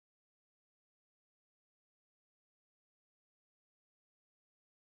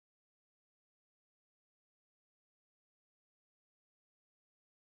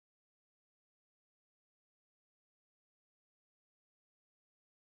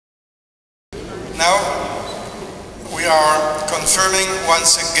Now we are confirming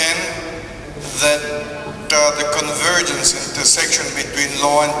once again that the convergence, intersection between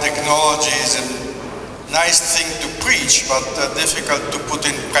law and technology is a nice thing to preach, but difficult to put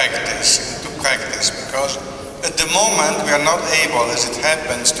into practice, because at the moment we are not able, as it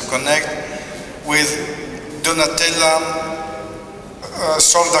happens, to connect with Donatella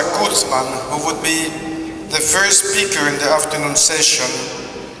Solda-Kutzmann, who would be the first speaker in the afternoon session.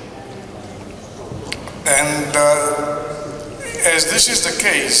 And as this is the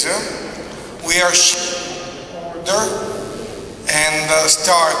case, we are and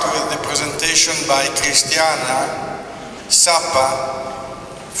start with the presentation by Cristiana Sappa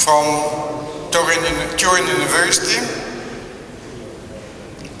from Turin University,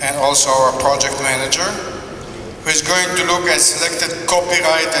 and also our project manager, who is going to look at selected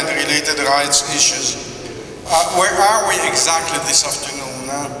copyright and related rights issues. Where are we exactly this afternoon?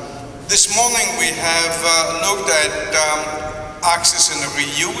 This morning we have looked at access and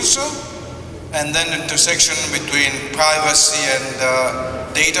reuse, and then the intersection between privacy and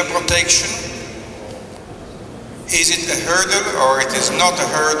data protection. Is it a hurdle or it is not a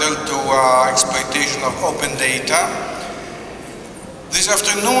hurdle to exploitation of open data? This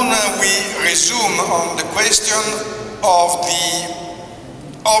afternoon we resume on the question of the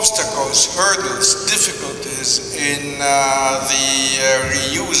obstacles, hurdles, difficulties in the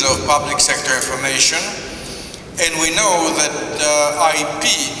reuse of public sector information. And we know that IP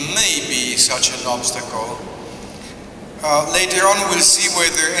may be such an obstacle. Later on we'll see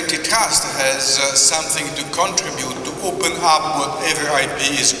whether antitrust has something to contribute to open up whatever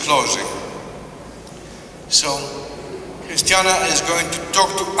IP is closing. So Cristiana is going to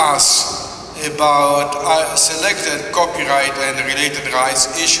talk to us about selected copyright and related rights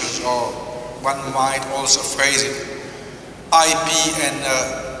issues, or one might also phrase it, IP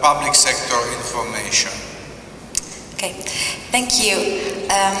and public sector information. Okay, thank you.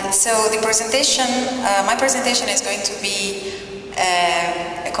 So the presentation, my presentation is going to be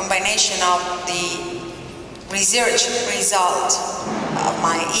a combination of the research result of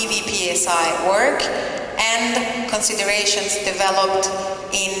my EVPSI work and considerations developed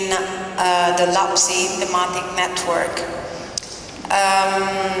in the LAPSI thematic network.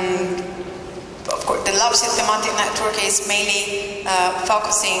 Of course, the LAPSI thematic network is mainly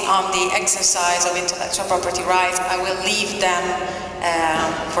focusing on the exercise of intellectual property rights. I will leave them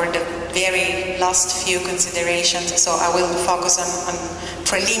for the very last few considerations, so I will focus on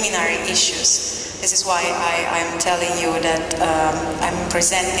preliminary issues. This is why I'm telling you that I'm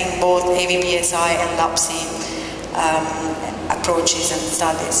presenting both EVPSI and LAPSI approaches and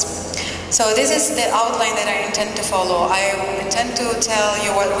studies. So this is the outline that I intend to follow. I intend to tell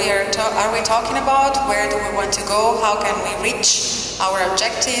you what we are talking about, where do we want to go, how can we reach our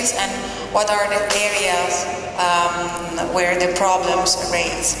objectives, and what are the areas where the problems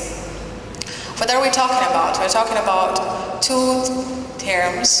arise. What are we talking about? We're talking about two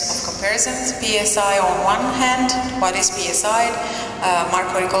terms of comparisons. PSI on one hand. What is PSI?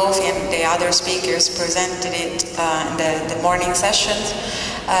 Marco Ricolfi and the other speakers presented it in the morning sessions.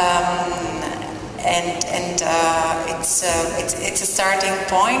 It's a starting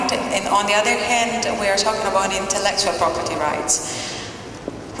point. And on the other hand, we are talking about intellectual property rights,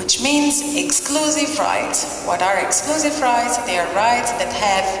 which means exclusive rights. What are exclusive rights? They are rights that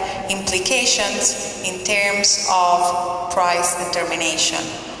have implications in terms of price determination,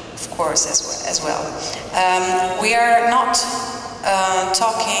 of course, as well. We are not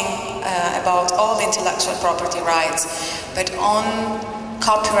talking about all intellectual property rights, but on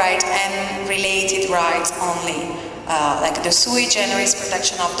copyright and related rights only, like the sui generis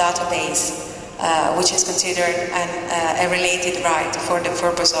protection of database, which is considered a related right for the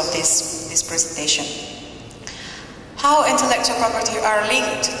purpose of this presentation. How intellectual property are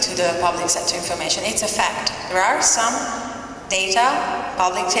linked to the public sector information? It's a fact. There are some data,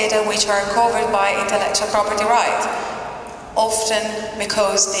 public data, which are covered by intellectual property rights, often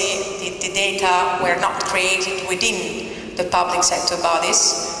because the data were not created within the public sector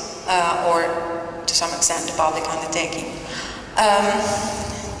bodies, or to some extent the public undertaking.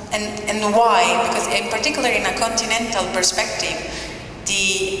 And why? Because in particular in a continental perspective,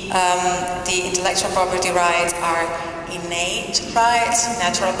 the intellectual property rights are innate rights,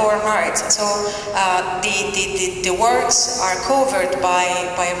 natural born rights. So the works are covered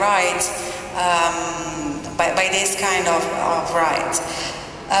by rights, by this kind of rights.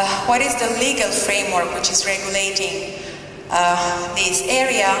 What is the legal framework which is regulating this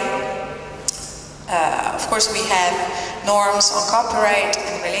area? Of course, we have norms on copyright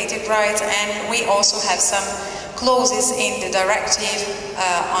and related rights, and we also have some clauses in the directive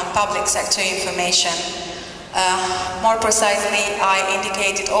on public sector information. More precisely, I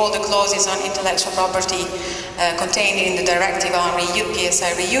indicated all the clauses on intellectual property contained in the directive on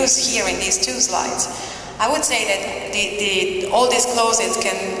PSI reuse here in these two slides. I would say that all these clauses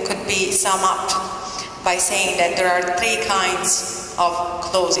could be summed up by saying that there are three kinds of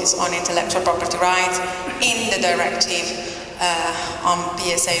clauses on intellectual property rights in the directive on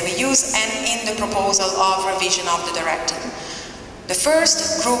PSI reuse and in the proposal of revision of the directive. The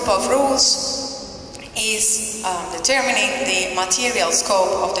first group of rules is determining the material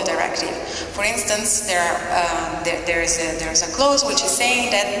scope of the directive. For instance, there is a clause which is saying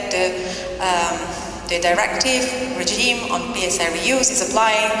that the directive regime on PSI reuse is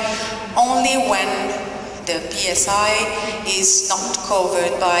applying only when the PSI is not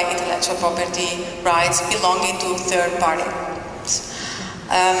covered by intellectual property rights belonging to third parties.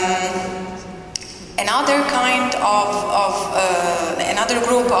 Another kind another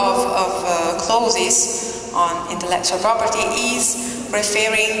group of clauses on intellectual property is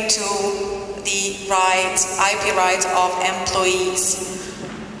referring to the rights, IP rights of employees.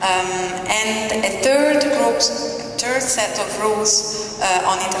 And a third set of rules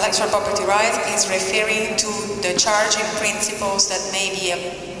on intellectual property rights is referring to the charging principles that may be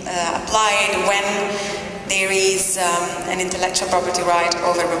applied when there is an intellectual property right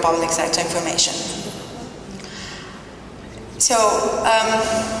over public sector information. So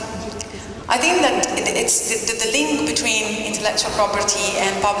I think that the link between intellectual property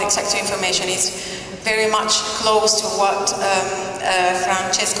and public sector information is very much close to what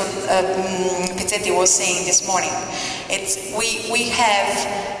Francesco Pizzetti was saying this morning. We have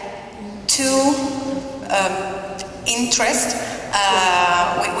two interests.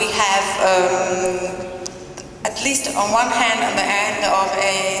 We have at least on one hand, on the end of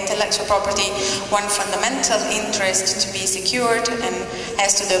intellectual property, one fundamental interest to be secured, and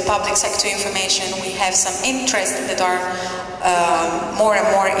as to the public sector information, we have some interests that are more and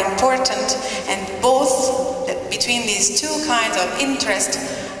more important, and both between these two kinds of interest,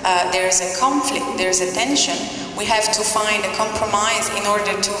 there's a conflict, there's a tension. We have to find a compromise in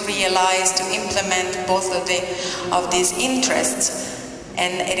order to realize, to implement both of these interests.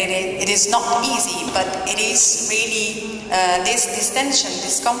 And it is not easy, but it is really, this tension,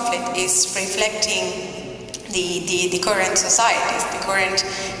 this conflict is reflecting the current societies, the current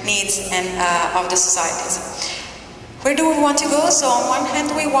needs of the societies. Where do we want to go? So on one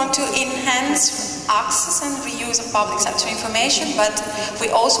hand, we want to enhance access and reuse of public sector information, but we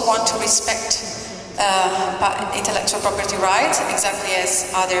also want to respect intellectual property rights, exactly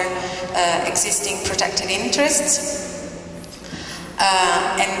as other existing protected interests.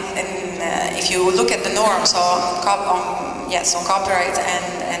 If you look at the norms on copyright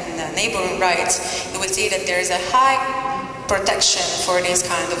and neighboring rights, you will see that there is a high protection for these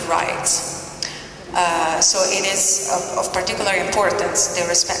kind of rights. So it is of particular importance, the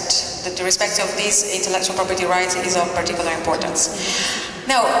respect of these intellectual property rights is of particular importance.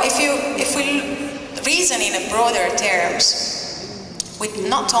 Now, if we reason in a broader terms,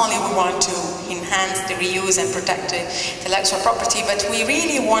 not only we want to enhance the reuse and protect the intellectual property, but we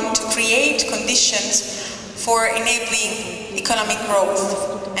really want to create conditions for enabling economic growth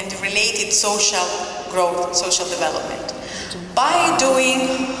and the related social growth, social development. By doing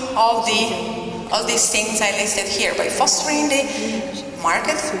all these things I listed here, by fostering the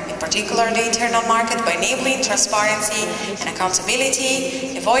market, in particular the internal market, by enabling transparency and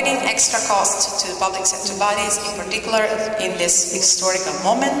accountability, avoiding extra costs to the public sector bodies, in particular in this historical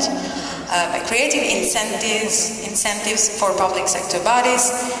moment, by creating incentives for public sector bodies,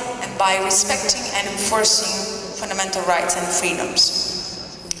 and by respecting and enforcing fundamental rights and freedoms.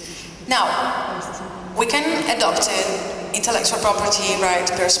 Now, we can adopt an intellectual property right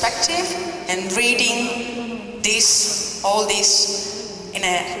perspective and reading all this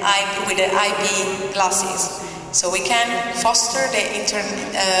with the IP glasses. So we can foster the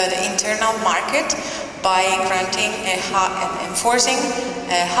internal market by granting enforcing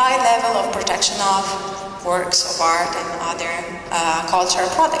a high level of protection of works of art and other cultural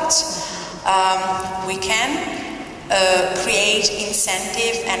products. We can create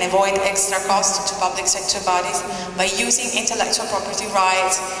incentive and avoid extra costs to public sector bodies by using intellectual property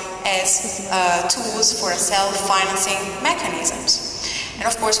rights as tools for self-financing mechanisms. And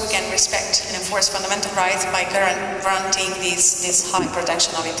of course, we can respect and enforce fundamental rights by granting this high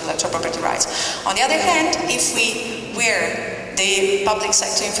protection of intellectual property rights. On the other hand, if we wear the public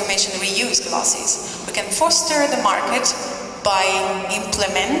sector information reuse glasses, we can foster the market by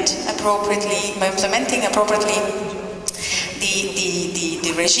implementing appropriately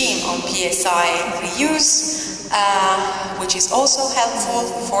the regime on PSI reuse, which is also helpful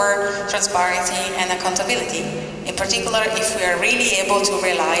for transparency and accountability, in particular if we are really able to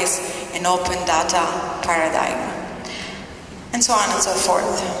realize an open data paradigm, and so on and so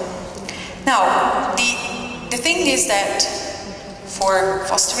forth. Now, the thing is that for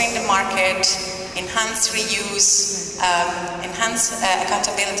fostering the market, enhance reuse, enhance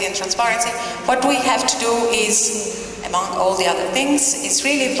accountability and transparency, what we have to do is, among all the other things, is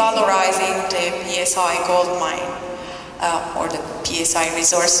really valorizing the PSI gold mine, or the PSI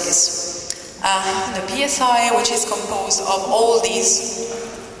resources. The PSI, which is composed of all these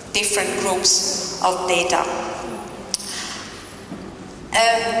different groups of data.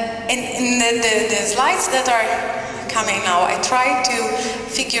 In the slides that are coming now, I try to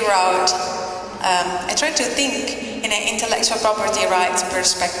figure out, I try to think in an intellectual property rights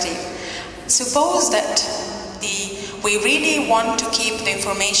perspective. Suppose that we really want to keep the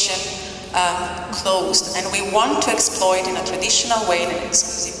information closed, and we want to exploit in a traditional way, in an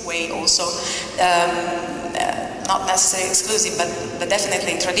exclusive way also, not necessarily exclusive, but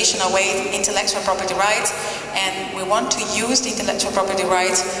definitely traditional way, intellectual property rights, and we want to use the intellectual property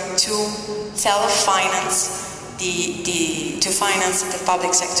rights to self-finance to finance the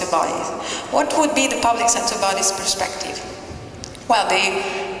public sector bodies. What would be the public sector bodies' perspective? Well,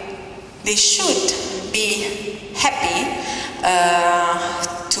 they should be happy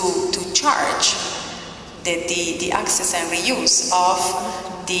to charge the access and reuse of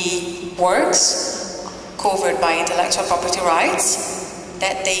the works covered by intellectual property rights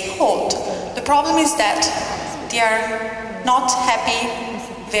that they hold. The problem is that they are not happy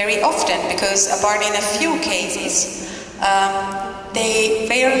very often, because apart in a few cases, they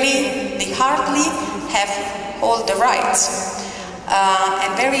hardly have all the rights.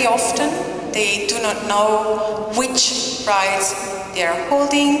 And very often they do not know which rights they are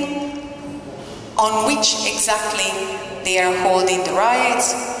holding, on which exactly they are holding the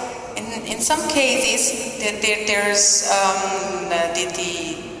rights. In some cases, there's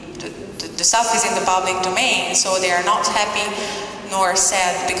the stuff is in the public domain, so they are not happy nor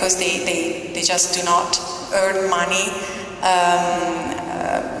sad because they just do not earn money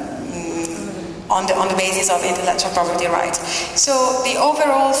on the basis of intellectual property rights. So the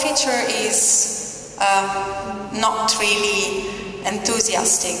overall feature is not really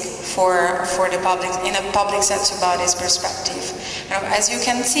enthusiastic for the public, in a public sector body's perspective. As you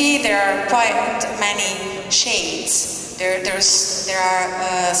can see, there are quite many shades. There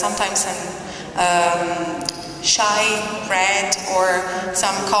are sometimes some shy red, or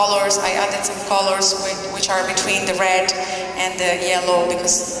some colors. I added some colors which are between the red and the yellow,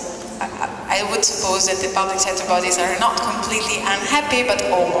 because I would suppose that the public sector bodies are not completely unhappy, but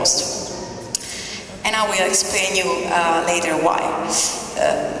almost. And I will explain you later why.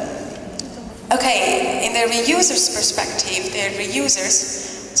 Okay, in the reuser's perspective, the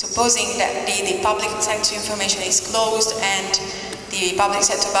reusers, supposing that the public sector information is closed and the public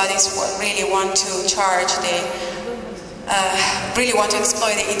sector bodies really want to charge really want to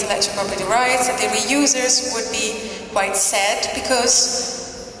exploit the intellectual property rights, the reusers would be quite sad,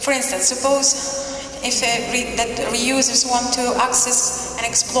 because, for instance, suppose if that reusers want to access and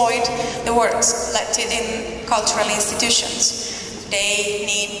exploit the works collected in cultural institutions, they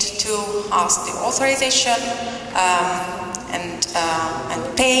need to ask the authorization and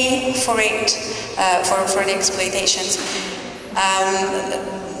pay for it, for the exploitations.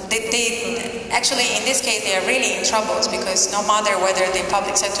 Actually, in this case, they are really in troubles, because no matter whether the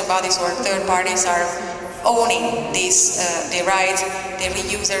public sector bodies or third parties are owning these the rights, the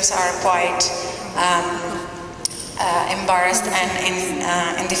reusers are quite embarrassed and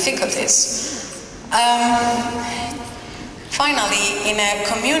in difficulties. Finally, in a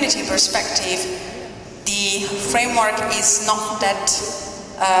community perspective, the framework is not that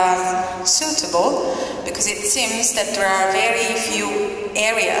suitable, because it seems that there are very few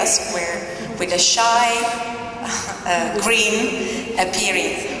areas where with a shy green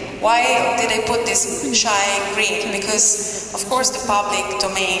appearing. Why did I put this shy green? Because of course the public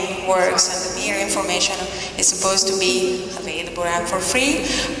domain works and the peer information is supposed to be available and for free,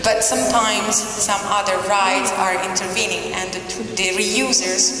 but sometimes some other rights are intervening, and the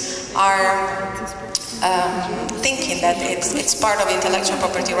reusers are thinking that it's part of intellectual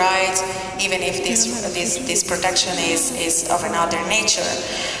property rights, even if this protection is of another nature.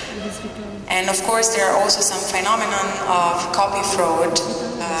 And of course there are also some phenomenon of copy fraud,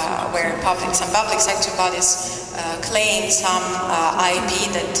 where some public sector bodies claim some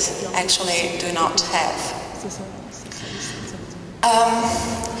IP that actually do not have.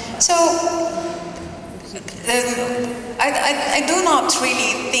 I do not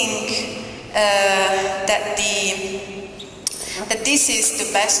really think that this is the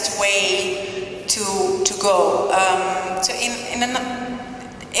best way to go. So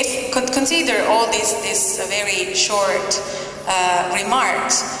if consider all these very short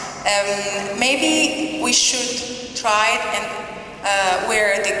remarks, maybe we should try and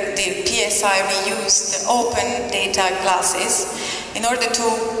where the PSI reused the open data classes in order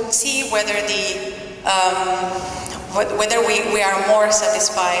to see whether whether we are more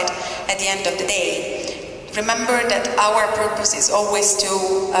satisfied at the end of the day. Remember that our purpose is always to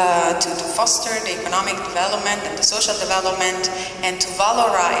foster the economic development and the social development and to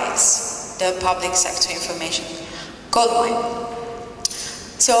valorize the public sector information goldmine.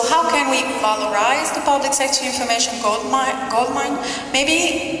 So how can we valorize the public sector information goldmine?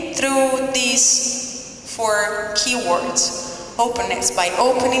 Maybe through these 4 keywords. Openness, by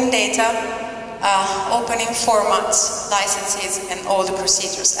opening data, opening formats, licenses, and all the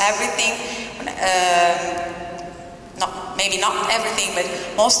procedures. Everything, maybe not everything, but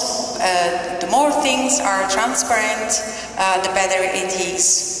most, the more things are transparent, the better it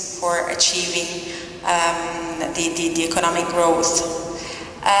is for achieving the economic growth.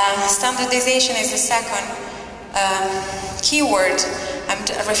 Standardization is the second keyword. I'm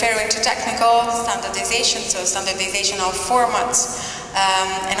referring to technical standardization, so standardization of formats,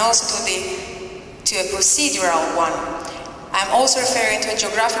 and also to a procedural one. I'm also referring to a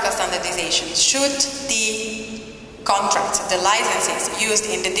geographical standardization. Should the contracts, the licenses used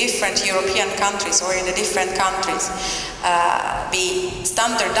in the different European countries or in the different countries be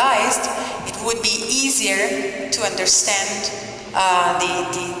standardized, it would be easier to understand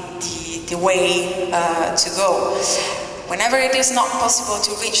the way to go. Whenever it is not possible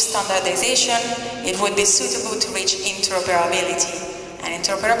to reach standardization, it would be suitable to reach interoperability. And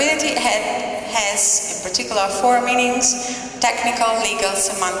interoperability has in particular 4 meanings: technical, legal,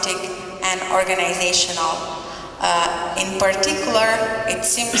 semantic, and organizational. In particular, it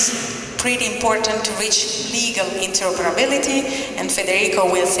seems pretty important to reach legal interoperability, and Federico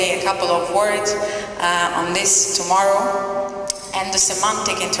will say a couple of words on this tomorrow. And the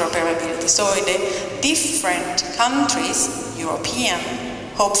semantic interoperability. So in the different countries, European,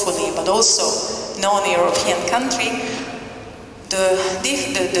 hopefully, but also non-European country, the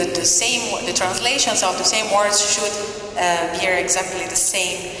translations of the same words should bear exactly the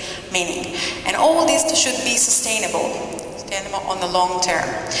same meaning. And all this should be sustainable on the long term.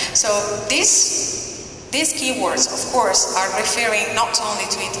 So these keywords, of course, are referring not only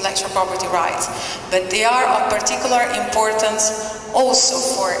to intellectual property rights, but they are of particular importance also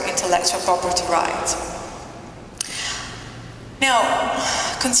for intellectual property rights. Now,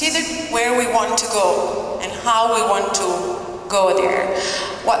 consider where we want to go and how we want to go there.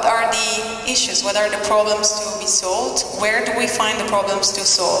 What are the issues? What are the problems to be solved? Where do we find the problems to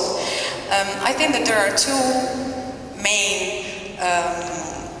solve? I think that there are 2 main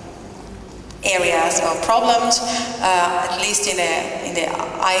areas of problems, at least in the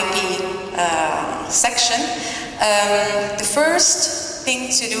IP section. The first thing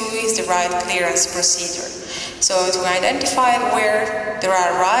to do is the right clearance procedure. So to identify where there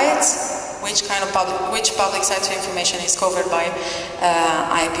are rights, which public sector information is covered by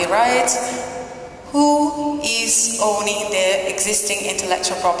IP rights, who is owning the existing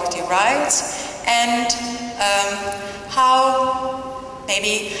intellectual property rights, and how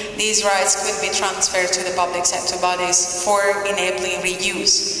maybe these rights could be transferred to the public sector bodies for enabling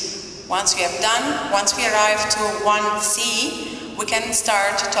reuse. Once we arrive to 1C, we can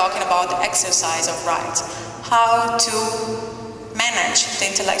start talking about the exercise of rights. How to manage the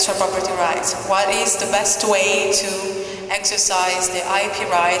intellectual property rights. What is the best way to exercise the IP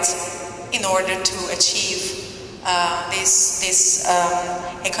rights in order to achieve this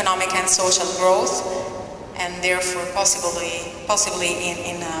economic and social growth, and therefore possibly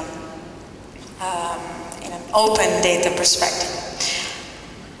in an open data perspective.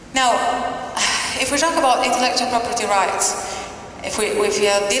 Now, if we talk about intellectual property rights, if we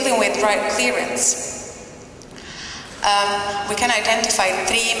are dealing with right clearance, we can identify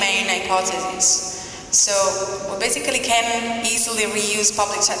 3 main hypotheses. So we basically can easily reuse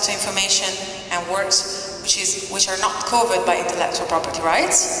public sector information and works which are not covered by intellectual property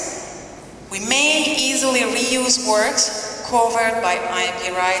rights. We may easily reuse works covered by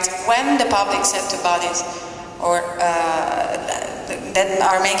IP rights when the public sector bodies or that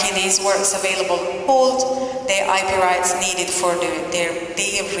are making these works available hold the IP rights needed for their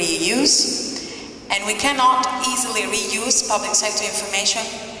reuse. And we cannot easily reuse public sector information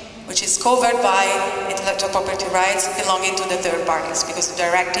which is covered by intellectual property rights belonging to the third parties, because the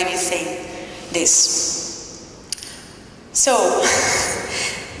directive is saying this. So,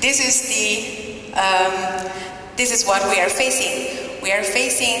 this is what we are facing. We are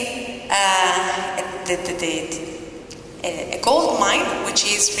facing a gold mine, which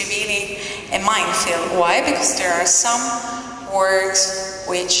is revealing a minefield. Why? Because there are some works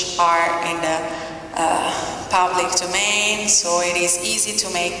which are in the public domain, so it is easy to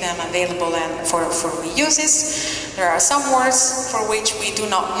make them available and for reuses. There are some works for which we do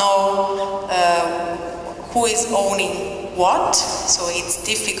not know who is owning what, so it's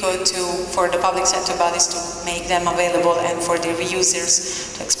difficult for the public sector bodies to make them available and for the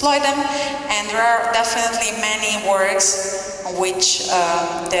reusers to exploit them. And there are definitely many works which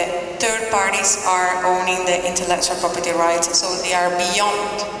the third parties are owning the intellectual property rights, so they are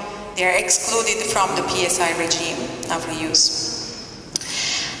beyond, they are excluded from the PSI regime of reuse.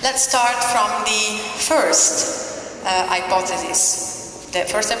 Let's start from the first hypothesis. The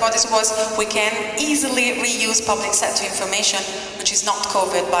first hypothesis was we can easily reuse public sector information which is not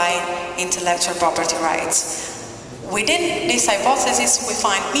covered by intellectual property rights. Within this hypothesis, we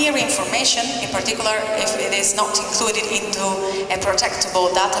find mere information, in particular if it is not included into a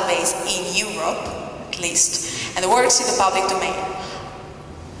protectable database in Europe, at least, and the works in the public domain.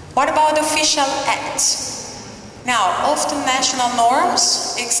 What about official acts? Now, often national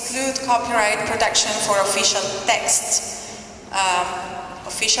norms exclude copyright protection for official texts.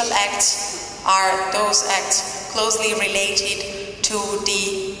 Official acts are those acts closely related to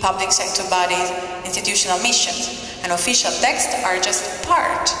the public sector body's institutional missions. And official texts are just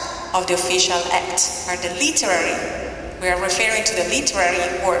part of the official act, are the literary. We are referring to the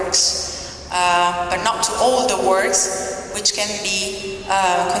literary works, but not to all the works which can be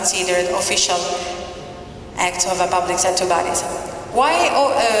considered official acts of a public sector bodies. Why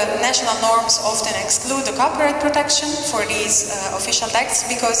national norms often exclude the copyright protection for these official texts?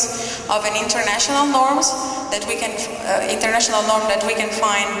 Because of an international norm that we can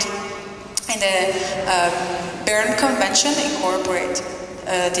find in the Berne Convention, incorporated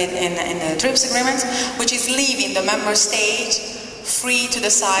in the TRIPS agreements, which is leaving the member state free to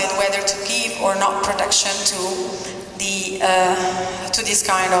decide whether to give or not protection to this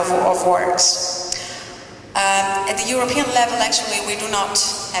kind of works. At the European level, actually, we do not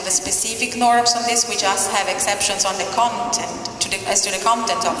have a specific norms on this. We just have exceptions on the content, as to the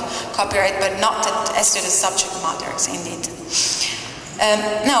content of copyright, but not as to the subject matters, indeed.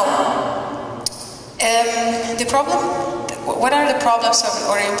 The problem. What are the problems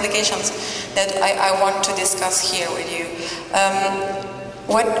or implications that I want to discuss here with you?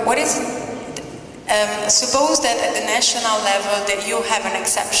 What is? Suppose that at the national level that you have an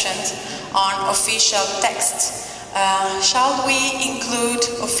exception on official texts. Shall we include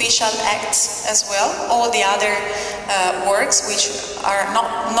official acts as well? All the other works which are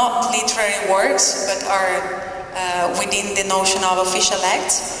not literary works but are within the notion of official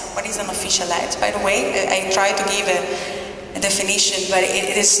acts. What is an official act? By the way, I try to give a definition, but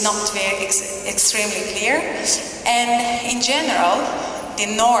it is not very extremely clear. And in general, the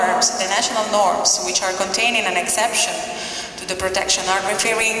norms, the national norms, which are containing an exception to the protection, are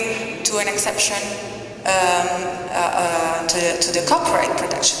referring to an exception to the copyright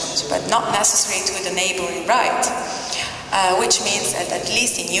protections, but not necessarily to the neighboring right. Which means that at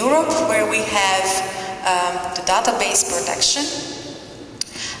least in Europe, where we have the database protection,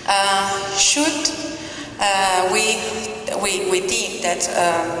 should we deem that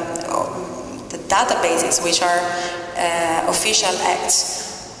the databases which are official acts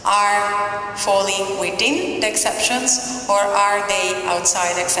are falling within the exceptions, or are they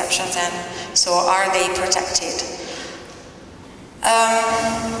outside exceptions, and so are they protected?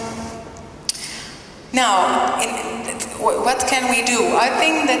 Now, what can we do? I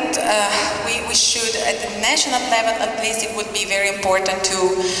think that we should, at the national level at least, it would be very important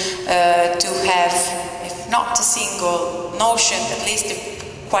to have, if not a single notion, at least a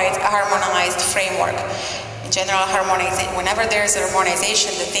quite harmonized framework. In general, whenever there's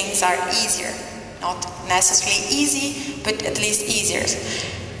harmonization, the things are easier. Not necessarily easy, but at least easier.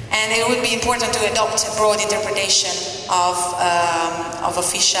 And it would be important to adopt a broad interpretation of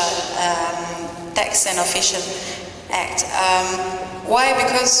official text and official act. Why?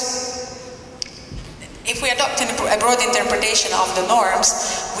 Because if we adopt a broad interpretation of the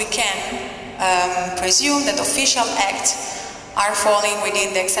norms, we can presume that official acts are falling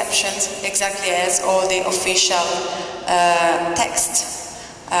within the exceptions exactly as all the official text,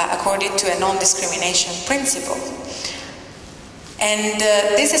 according to a non-discrimination principle. And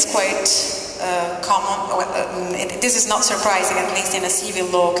this is quite common. This is not surprising, at least in a civil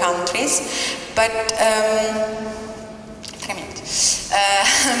law countries. But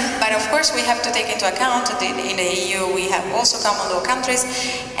But of course we have to take into account that in the EU we have also common law countries,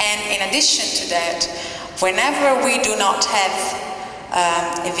 and in addition to that, whenever we do not have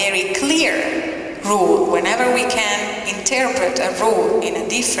a very clear rule, whenever we can interpret a rule in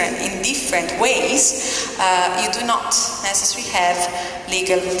different ways, you do not necessarily have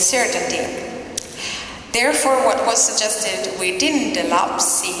legal certainty. Therefore, what was suggested within the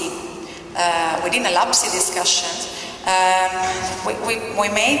LAPSI discussion, we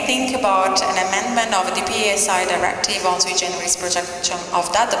may think about an amendment of the PSI directive on sui generis protection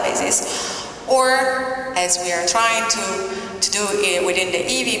of databases, or as we are trying to do within the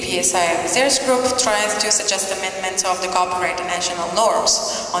EVPSI research group, tries to suggest amendments of the copyright and national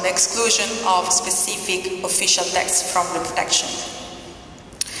norms on the exclusion of specific official texts from the protection.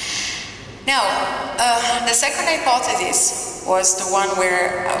 Now, the second hypothesis was the one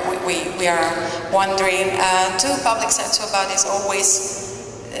where we are wondering, do public sector bodies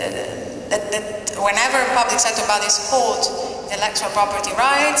always, that whenever public sector bodies hold intellectual property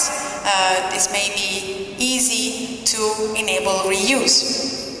rights, this may be easy to enable reuse.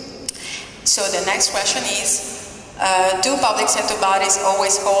 So the next question is, do public sector bodies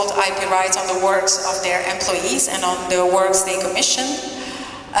always hold IP rights on the works of their employees and on the works they commission?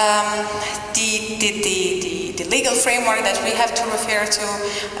 The legal framework that we have to refer to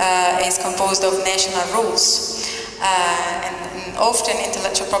is composed of national rules, and often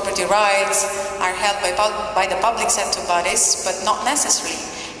intellectual property rights are held by the public sector bodies, but not necessarily.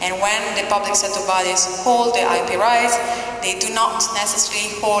 And when the public sector bodies hold the IP rights, they do not necessarily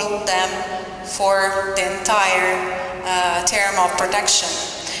hold them for the entire term of protection.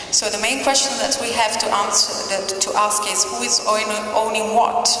 So the main question that we have to ask is, who is owning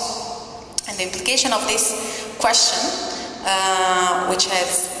what? And the implication of this question, which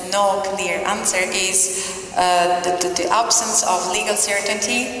has no clear answer, is the absence of legal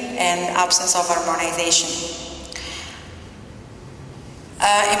certainty and absence of harmonization.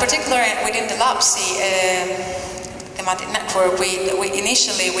 In particular, within the LAPSI thematic network,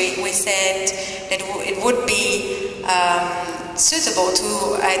 initially we said that it would be suitable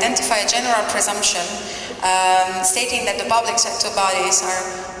to identify a general presumption stating that the public sector bodies are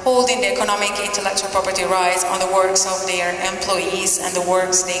holding the economic intellectual property rights on the works of their employees and the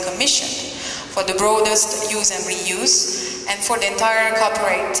works they commissioned for the broadest use and reuse and for the entire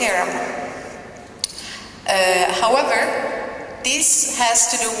copyright term. However, this has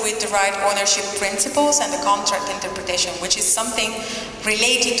to do with the right ownership principles and the contract interpretation, which is something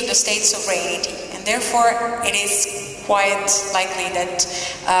related to the state sovereignty, and therefore it is quite likely that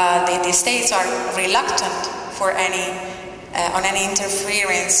the states are reluctant for on any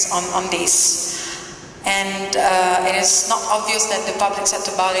interference on this. And it is not obvious that the public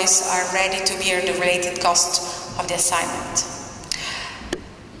sector bodies are ready to bear the related cost of the assignment.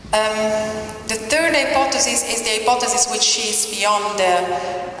 The third hypothesis is the hypothesis which is beyond the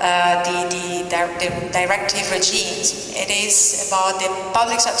directive regimes. It is about the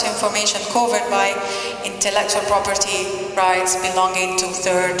public sector information covered by intellectual property rights belonging to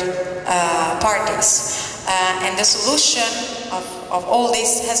third parties. And the solution of all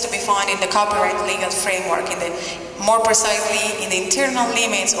this has to be found in the copyright legal framework, more precisely in the internal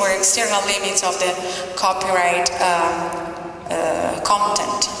limits or external limits of the copyright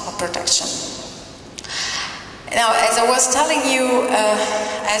content of protection. Now, as I was telling you,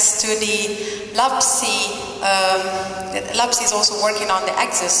 as to the LAPSI, LAPSI is also working on the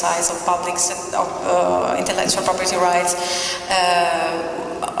exercise of intellectual property rights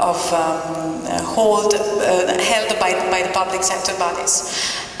held by the public sector bodies.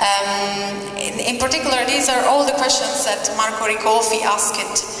 In particular, these are all the questions that Marco Ricolfi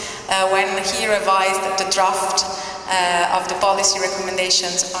asked when he revised the draft of the policy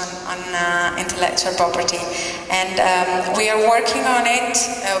recommendations on intellectual property, and we are working on it.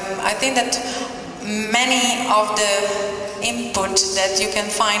 I think that many of the input that you can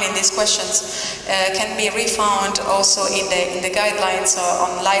find in these questions can be refound also in the guidelines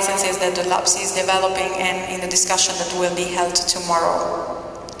on licenses that the LAPSI is developing and in the discussion that will be held tomorrow.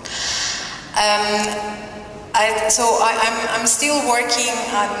 I'm still working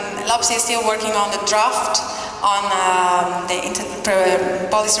on, LAPSI is still working on the draft on the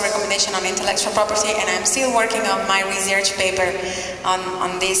policy recommendation on intellectual property, and I'm still working on my research paper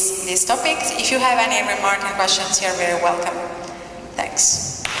on these topics. If you have any remarks and questions, you're very welcome.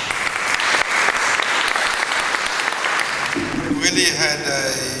 Thanks. We really had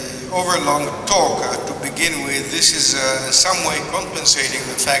an overlong talk to begin with. This is in some way compensating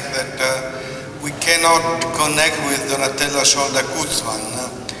the fact that we cannot connect with Donatella Solda-Guzman.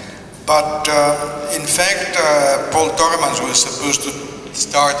 But in fact, Paul Tormans was supposed to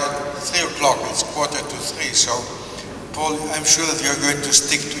start at 3 o'clock. It's 2:45, so Paul, I'm sure that you're going to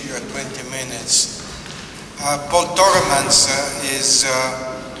stick to your 20 minutes. Paul Tormans is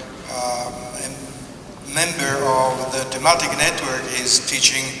a member of the thematic network. He's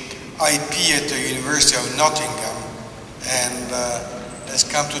teaching IP at the University of Nottingham and has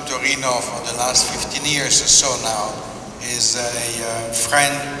come to Torino for the last 15 years or so now. He's a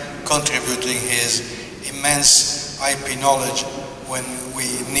friend contributing his immense IP knowledge when we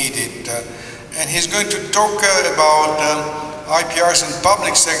need it. And he's going to talk about IPRs and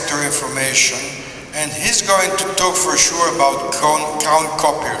public sector information, and he's going to talk for sure about Crown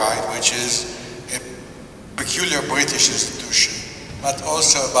copyright, which is a peculiar British institution, but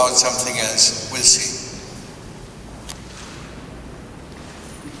also about something else. We'll see.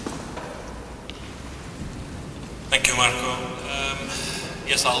 Thank you, Marco.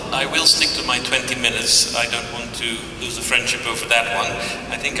 Yes, I will stick to my 20 minutes. I don't want to lose the friendship over that one.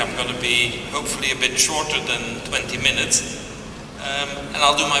 I think I'm going to be hopefully a bit shorter than 20 minutes. And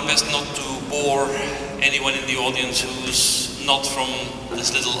I'll do my best not to bore anyone in the audience who's not from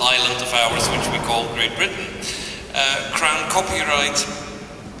this little island of ours which we call Great Britain. Crown copyright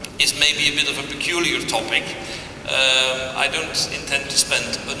is maybe a bit of a peculiar topic. I don't intend to spend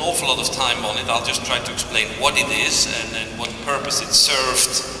an awful lot of time on it. I'll just try to explain what it is and what purpose it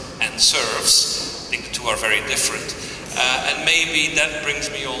served and serves. I think the two are very different. And maybe that brings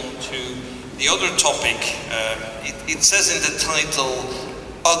me on to the other topic. It says in the title,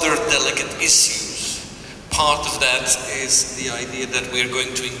 other delicate issues. Part of that is the idea that we're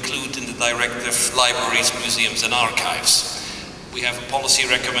going to include in the directive libraries, museums and archives. We have a policy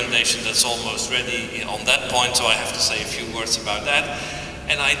recommendation that's almost ready on that point, so I have to say a few words about that.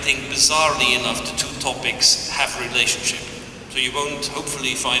 And I think, bizarrely enough, the two topics have a relationship. So you won't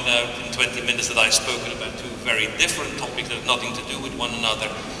hopefully find out in 20 minutes that I've spoken about two very different topics that have nothing to do with one another.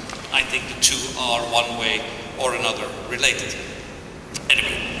 I think the two are one way or another related.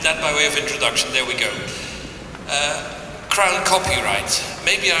 Anyway, that by way of introduction, there we go. Crown copyright.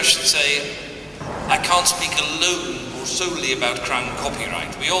 Maybe I should say I can't speak alone or solely about Crown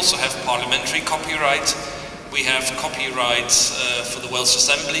copyright. We also have parliamentary copyright, we have copyright for the Welsh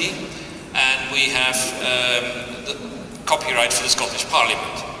Assembly, and we have the copyright for the Scottish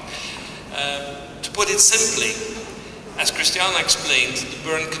Parliament. To put it simply, as Christiana explained, the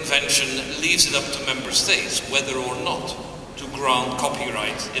Berne Convention leaves it up to member states whether or not to grant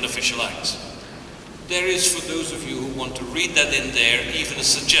copyright in official acts. There is, for those of you who want to read that in there, even a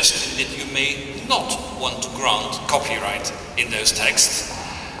suggestion that you may not want to grant copyright in those texts.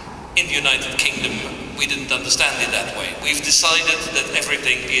 In the United Kingdom, we didn't understand it that way. We've decided that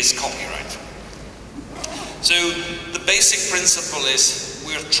everything is copyright. So the basic principle is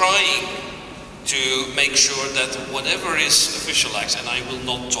we're trying to make sure that whatever is official acts, and I will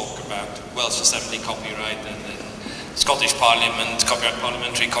not talk about Welsh Assembly copyright and Scottish Parliament, copyright,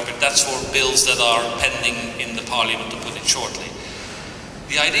 parliamentary copyright, that's for bills that are pending in the Parliament, to put it shortly.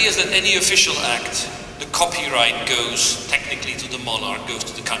 The idea is that any official act, the copyright goes technically to the monarch, goes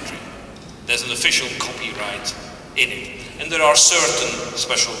to the country. There's an official copyright in it. And there are certain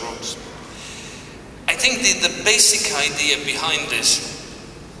special rules. I think the basic idea behind this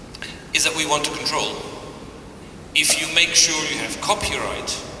is that we want to control. If you make sure you have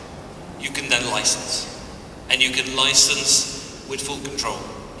copyright, you can then license. And you can license with full control.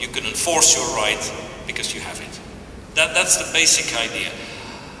 You can enforce your right because you have it. That's the basic idea.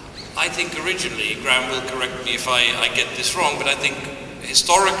 I think originally, Graham will correct me if I get this wrong, but I think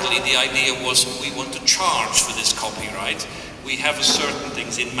historically the idea was we want to charge for this copyright. We have certain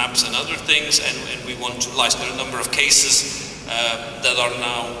things in maps and other things, and we want to license. There are a number of cases that are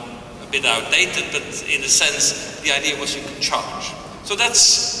now a bit outdated, but in a sense, the idea was you can charge. So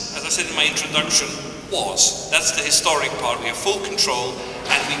that's, as I said in my introduction, that's the historic part. We have full control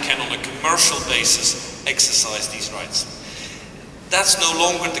and we can on a commercial basis exercise these rights. That's no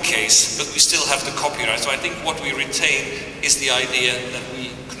longer the case, but we still have the copyright. So I think what we retain is the idea that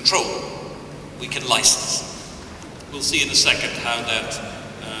we control, we can license. We'll see in a second how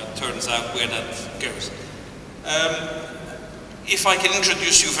that turns out, where that goes. If I can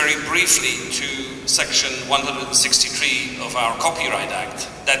introduce you very briefly to section 163 of our Copyright Act,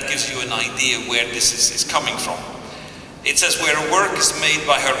 that gives you an idea where this is coming from. It says, where a work is made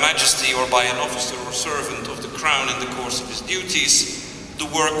by Her Majesty or by an officer or servant of the Crown in the course of his duties, the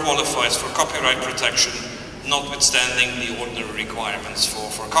work qualifies for copyright protection, notwithstanding the ordinary requirements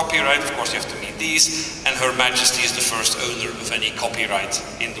for copyright. Of course, you have to meet these, and Her Majesty is the first owner of any copyright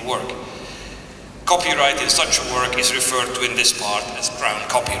in the work. Copyright in such a work is referred to in this part as Crown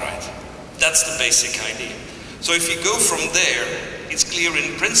copyright. that's the basic idea. So if you go from there, it's clear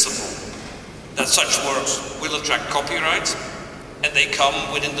in principle that such works will attract copyright, and they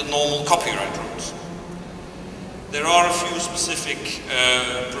come within the normal copyright rules. There are a few specific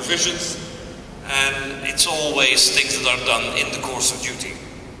provisions, and it's always things that are done in the course of duty.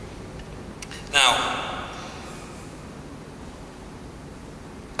 Now,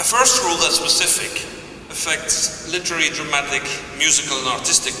 a first rule that's specific affects literary, dramatic, musical and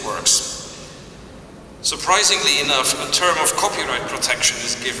artistic works. Surprisingly enough, a term of copyright protection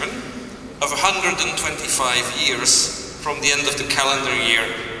is given of 125 years from the end of the calendar year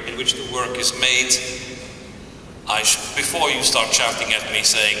in which the work is made. Before you start shouting at me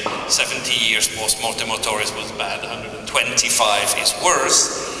saying 70 years post mortem autoris was bad, 125 is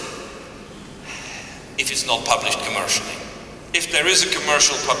worse, if it's not published commercially. If there is a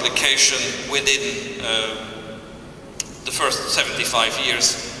commercial publication within the first 75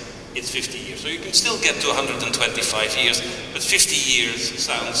 years, it's 50 years. So you can still get to 125 years, but 50 years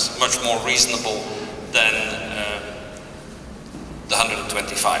sounds much more reasonable than the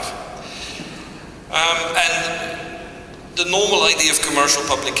 125. And the normal idea of commercial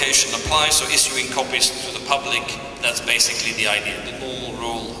publication applies, so issuing copies to the public, that's basically the idea. The normal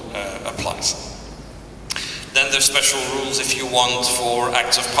rule applies. Then there's special rules, if you want, for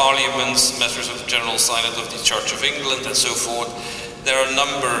Acts of Parliament, measures of the General Synod of the Church of England, and so forth. There are a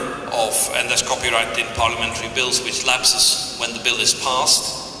number of, and there's copyright in parliamentary bills, which lapses when the bill is passed.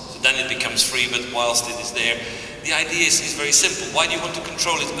 So then it becomes free, but whilst it is there. The idea is very simple. Why do you want to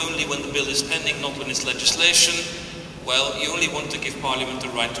control it only when the bill is pending, not when it's legislation? Well, you only want to give Parliament the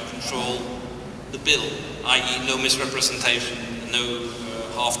right to control the bill, i.e. no misrepresentation, no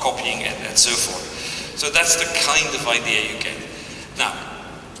half copying, and so forth. So that's the kind of idea you get. Now,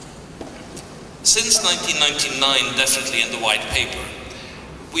 since 1999, definitely in the white paper,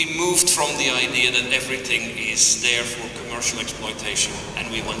 we moved from the idea that everything is there for commercial exploitation and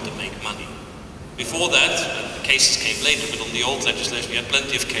we want to make money. Before that, the cases came later, but on the old legislation we had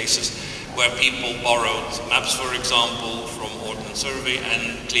plenty of cases where people borrowed maps, for example, from Ordnance Survey,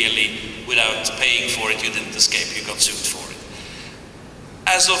 and clearly without paying for it you didn't escape, you got sued for it.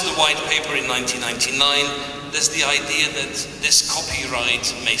 As of the white paper in 1999, there's the idea that this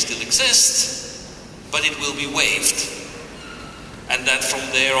copyright may still exist, but it will be waived. And that from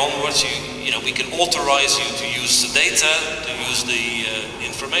there onwards, we can authorize you to use the data, to use the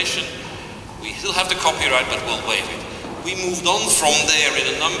information. We still have the copyright, but we'll waive it. We moved on from there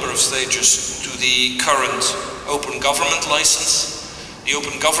in a number of stages to the current open government license. The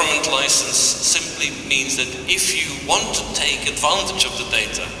open government license simply means that if you want to take advantage of the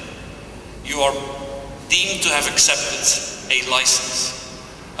data, you are deemed to have accepted a license.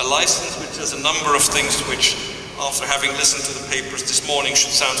 A license which has a number of things which, after having listened to the papers this morning,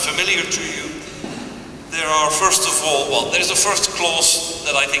 should sound familiar to you. There are, first of all, there's a first clause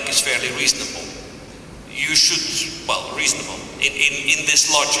that I think is fairly reasonable. You should, reasonable, in this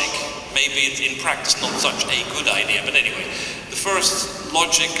logic, maybe it's in practice not such a good idea, but anyway, the first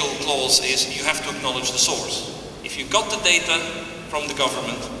logical clause is you have to acknowledge the source. If you got the data from the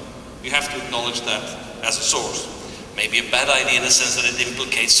government, you have to acknowledge that as a source. Maybe a bad idea in the sense that it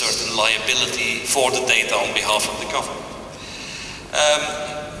implicates certain liability for the data on behalf of the government.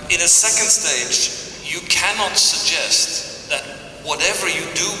 In a second stage, you cannot suggest that whatever you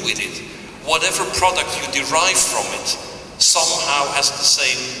do with it, whatever product you derive from it, somehow has the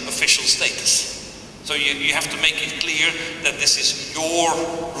same official status. So you have to make it clear that this is your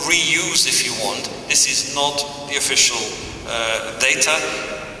reuse, if you want. This is not the official data.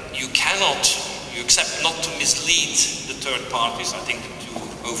 You accept not to mislead the third parties, I think,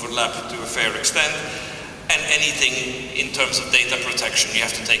 to overlap to a fair extent, and anything in terms of data protection you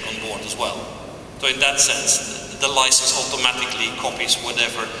have to take on board as well. So in that sense, the license automatically copies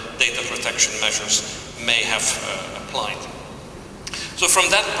whatever data protection measures may have applied. So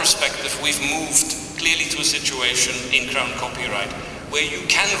from that perspective, we've moved clearly to a situation in Crown copyright where you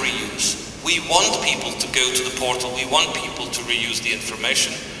can reuse. We want people to go to the portal, we want people to reuse the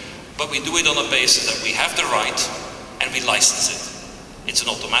information, but we do it on a basis that we have the right and we license it. It's an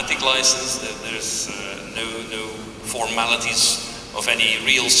automatic license, there's no formalities of any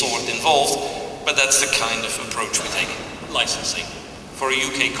real sort involved, but that's the kind of approach we take. Licensing. For a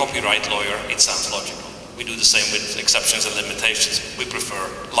UK copyright lawyer, it sounds logical. We do the same with exceptions and limitations. We prefer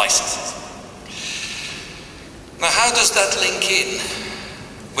licenses. Now, how does that link in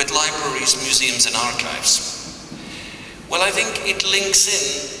with libraries, museums, and archives? Well, I think it links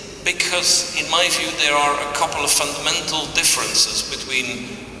in because, in my view, there are a couple of fundamental differences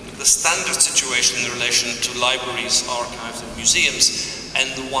between the standard situation in relation to libraries, archives, and museums and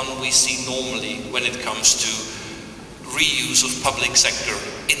the one we see normally when it comes to reuse of public sector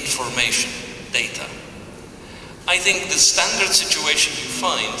information, data. I think the standard situation you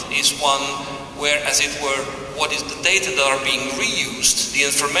find is one where, as it were, what is the data that are being reused, the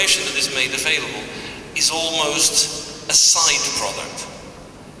information that is made available, is almost a side product.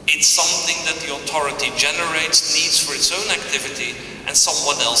 It's something that the authority generates, needs for its own activity, and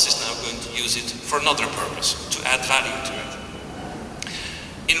someone else is now going to use it for another purpose, to add value to it.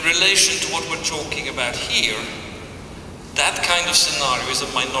 In relation to what we're talking about here, that kind of scenario is a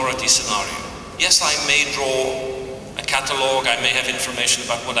minority scenario. Yes, I may draw a catalogue, I may have information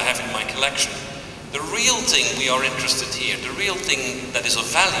about what I have in my collection. The real thing we are interested here, the real thing that is of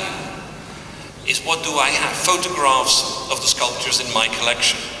value, is what do I have? Photographs of the sculptures in my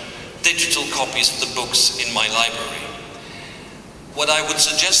collection, digital copies of the books in my library. What I would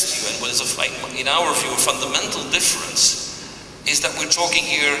suggest to you, and what is in our view a fundamental difference, is that we're talking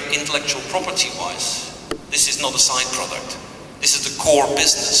here intellectual property-wise. This is not a side product. This is the core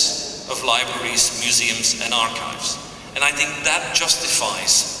business of libraries, museums, and archives. And I think that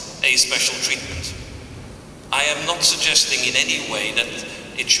justifies a special treatment. I am not suggesting in any way that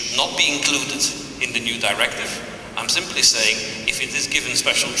it should not be included in the new directive. I'm simply saying, if it is given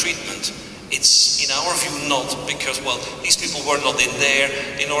special treatment, it's, in our view, not because, well, these people were not in there.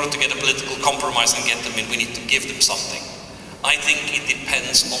 In order to get a political compromise and get them in, we need to give them something. I think it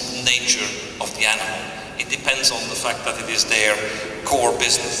depends on the nature of the animal. It depends on the fact that it is their core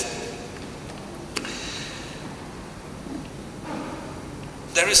business.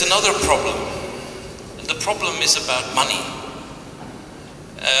 There is another problem. The problem is about money.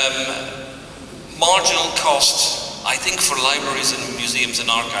 Marginal cost, I think, for libraries and museums and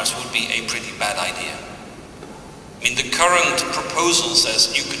archives would be a pretty bad idea. I mean, the current proposal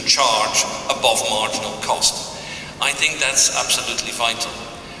says you can charge above marginal cost. I think that's absolutely vital.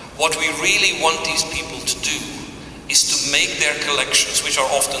 What we really want these people to do is to make their collections, which are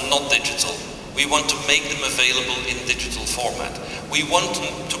often not digital, we want to make them available in digital format. We want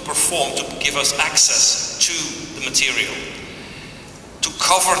them to perform, to give us access to the material. To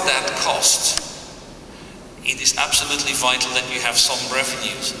cover that cost, it is absolutely vital that you have some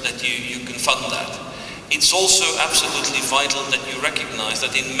revenues, that you can fund that. It's also absolutely vital that you recognize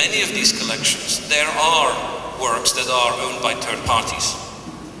that in many of these collections, there are works that are owned by third parties.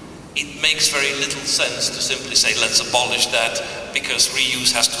 It makes very little sense to simply say, let's abolish that because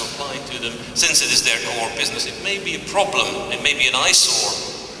reuse has to apply to them, since it is their core business. It may be a problem, it may be an eyesore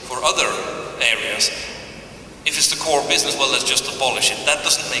for other areas. If it's the core business, well, let's just abolish it. That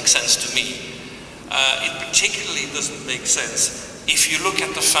doesn't make sense to me. It particularly doesn't make sense if you look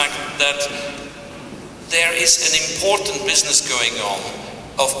at the fact that there is an important business going on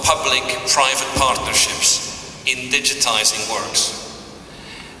of public-private partnerships in digitizing works.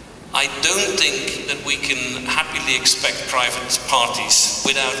 I don't think that we can happily expect private parties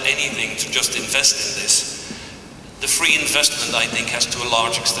without anything to just invest in this. The free investment, I think, has to a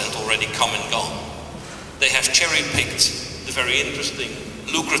large extent already come and gone. They have cherry-picked the very interesting,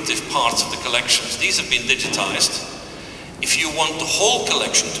 lucrative parts of the collections. These have been digitized. If you want the whole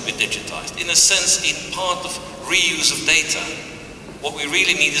collection to be digitized, in a sense, in part of reuse of data, what we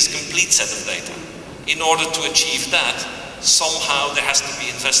really need is a complete set of data. In order to achieve that, somehow there has to be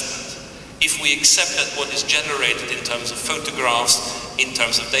investment. If we accept that what is generated in terms of photographs, in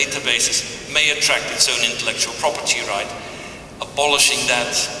terms of databases, may attract its own intellectual property right, abolishing that,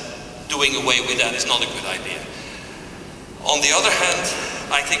 doing away with that is not a good idea. On the other hand,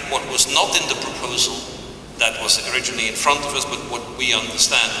 I think what was not in the proposal that was originally in front of us, but what we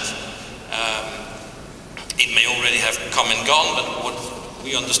understand, it may already have come and gone, but what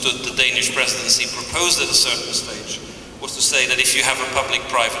we understood the Danish presidency proposed at a certain stage was to say that if you have a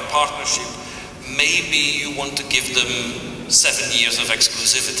public-private partnership, maybe you want to give them 7 years of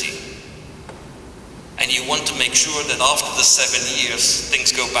exclusivity. And you want to make sure that after the 7 years,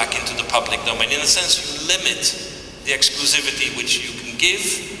 things go back into the public domain. In a sense, you limit the exclusivity which you can give.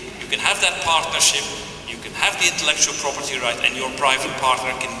 You can have that partnership, you can have the intellectual property right, and your private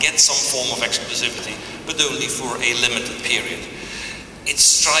partner can get some form of exclusivity, but only for a limited period. It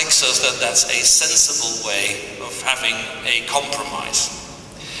strikes us that that's a sensible way of having a compromise.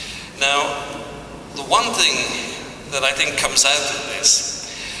 Now, the one thing that I think comes out of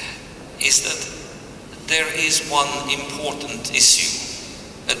this is that there is one important issue,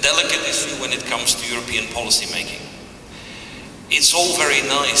 a delicate issue when it comes to European policy making. It's all very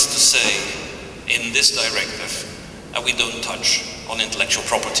nice to say in this directive that we don't touch on intellectual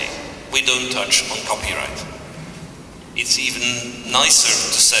property, we don't touch on copyright. It's even nicer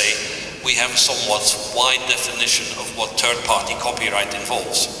to say we have a somewhat wide definition of what third-party copyright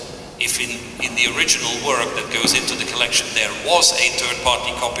involves. If in the original work that goes into the collection there was a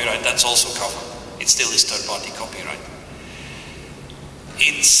third-party copyright, that's also covered. It still is third-party copyright.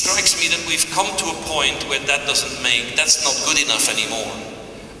 It strikes me that we've come to a point where that's not good enough anymore.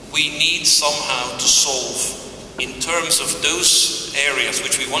 We need somehow to solve, in terms of those areas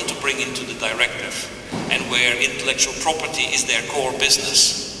which we want to bring into the directive, and where intellectual property is their core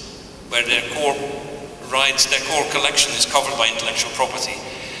business, where their core rights, their core collection is covered by intellectual property.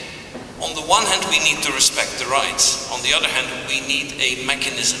 On the one hand, we need to respect the rights. On the other hand, we need a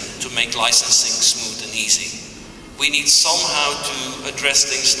mechanism to make licensing smooth and easy. We need somehow to address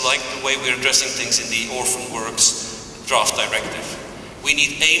things like the way we're addressing things in the Orphan Works draft directive. We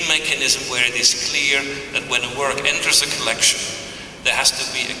need a mechanism where it is clear that when a work enters a collection, there has to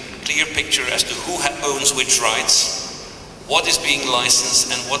be a clear picture as to who owns which rights, what is being licensed,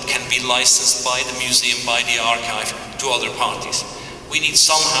 and what can be licensed by the museum, by the archive, to other parties. We need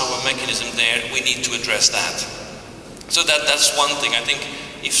somehow a mechanism there. We need to address that. So that's one thing. I think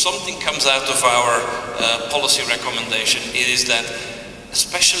if something comes out of our policy recommendation, it is that,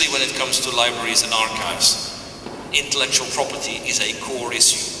 especially when it comes to libraries and archives, intellectual property is a core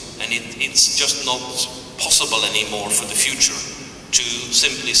issue, and it's just not possible anymore for the future to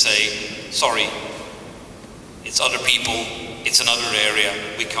simply say, sorry, it's other people, it's another area,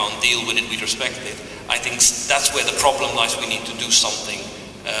 we can't deal with it, we respect it. I think that's where the problem lies. We need to do something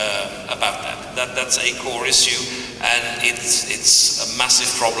about that. That's a core issue, and it's a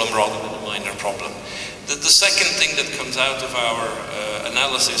massive problem rather than a minor problem. The second thing that comes out of our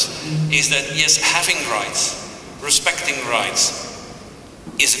analysis is that, yes, having rights, respecting rights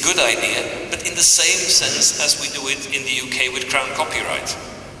is a good idea, but in the same sense as we do it in the UK with Crown copyright,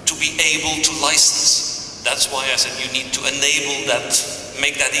 to be able to license. That's why I said you need to enable that,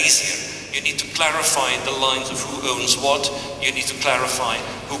 make that easier. You need to clarify the lines of who owns what. You need to clarify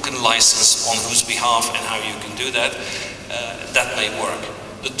who can license on whose behalf and how you can do that. That may work.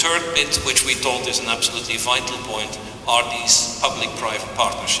 The third bit, which we thought is an absolutely vital point, are these public-private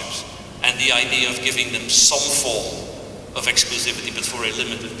partnerships. And the idea of giving them some form of exclusivity, but for a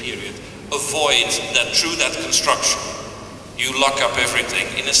limited period. Avoid that through that construction, you lock up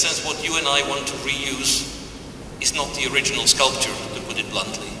everything. In a sense, what you and I want to reuse is not the original sculpture, to put it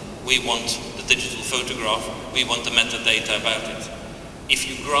bluntly. We want the digital photograph, we want the metadata about it. If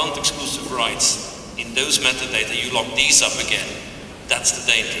you grant exclusive rights in those metadata, you lock these up again, that's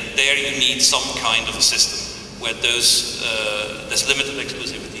the danger. There you need some kind of a system where there's limited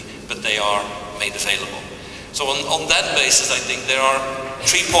exclusivity, but they are made available. So on that basis, I think there are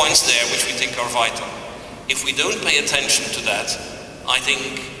 3 points there which we think are vital. If we don't pay attention to that, I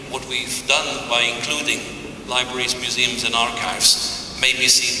think what we've done by including libraries, museums, and archives may be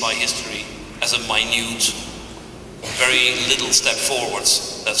seen by history as a minute, very little step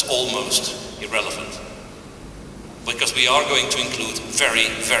forwards that's almost irrelevant. Because we are going to include very,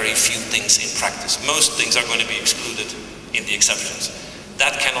 very few things in practice. Most things are going to be excluded in the exceptions.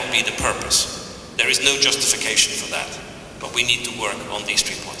 That cannot be the purpose. There is no justification for that. But we need to work on these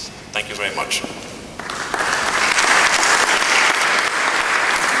 3 points. Thank you very much.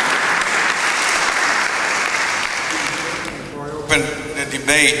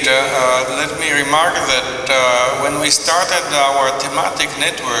 Debate, let me remark that when we started our thematic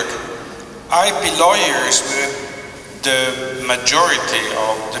network, IP lawyers were the majority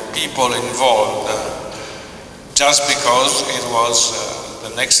of the people involved, just because it was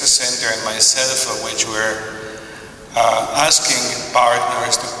the Nexus Center and myself which were asking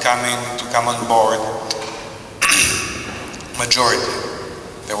partners to come on board. Majority.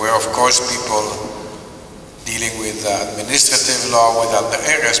 There were, of course, people dealing with administrative law, with other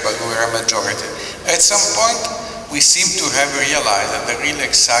areas, but we were a majority. At some point, we seem to have realized that the really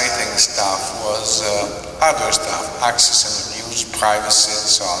exciting stuff was other stuff, access and news, privacy, and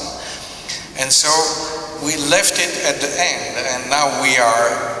so on. And so we left it at the end, and now we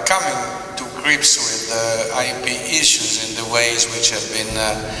are coming to grips with the IP issues in the ways which have been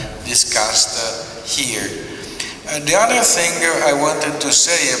discussed here. The other thing I wanted to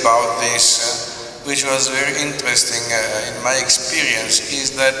say about this, which was very interesting in my experience,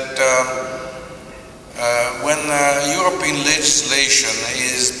 is that when European legislation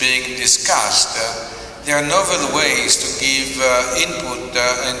is being discussed, there are novel ways to give input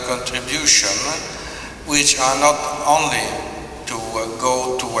and contribution, which are not only to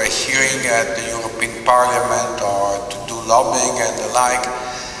go to a hearing at the European Parliament or to do lobbying and the like.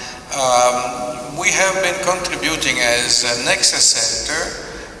 We have been contributing as a Nexus Center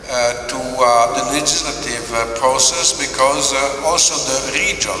to the legislative process, because also the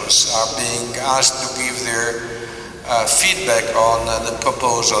regions are being asked to give their feedback on the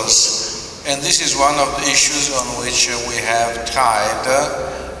proposals. And this is one of the issues on which we have tried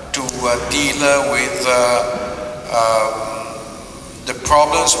to deal with the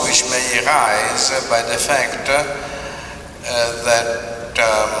problems which may arise by the fact that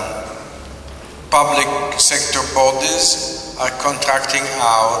public sector bodies are contracting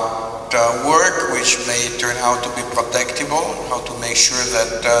out work which may turn out to be protectable, how to make sure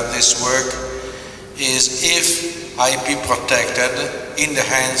that this work is, if IP protected, in the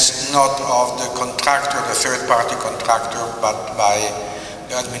hands not of the contractor, the third-party contractor, but by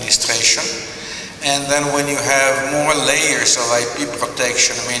the administration. And then when you have more layers of IP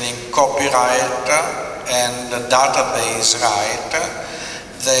protection, meaning copyright and the database right,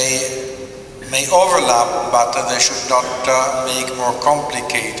 they may overlap, but they should not make more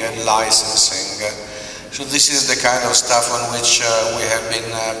complicated licensing. So this is the kind of stuff on which we have been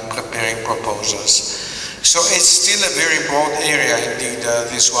preparing proposals. So it's still a very broad area indeed,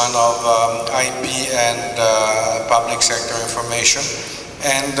 this one of IP and public sector information.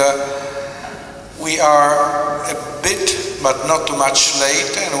 And we are a bit, but not too much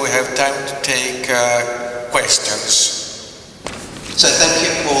late, and we have time to take questions. So thank you,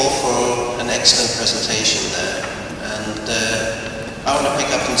 Paul, for an excellent presentation there. And I want to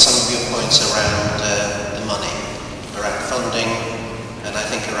pick up on some of your points around the money, around funding, and I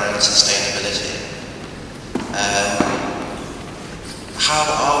think around sustainability. How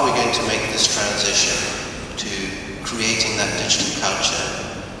are we going to make this transition to creating that digital culture?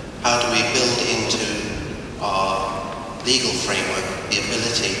 How do we build into our legal framework the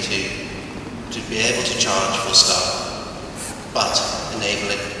ability to be able to charge for stuff, but enable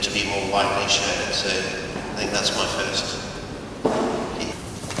it to be more widely shared? So I think that's my first.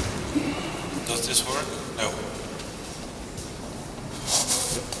 Does this work? No.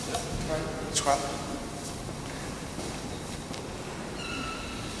 Which one?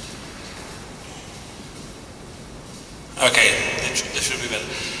 Okay, this should be better.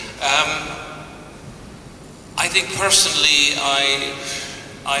 I think personally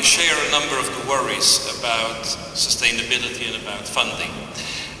I share a number of the worries about sustainability and about funding.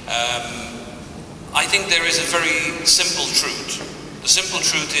 I think there is a very simple truth. The simple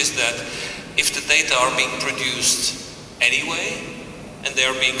truth is that if the data are being produced anyway and they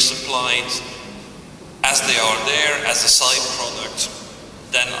are being supplied as they are there as a side product,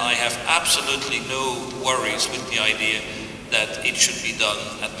 then I have absolutely no worries with the idea that it should be done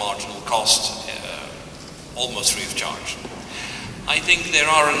at marginal cost, almost free of charge. I think there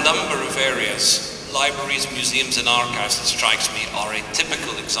are a number of areas, libraries, museums and archives, that strikes me are a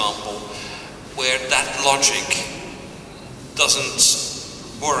typical example where that logic doesn't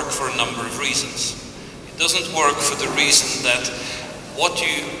work for a number of reasons. It doesn't work for the reason that what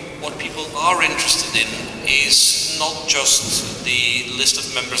people are interested in is not just the list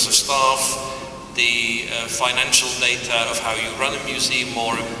of members of staff, the financial data of how you run a museum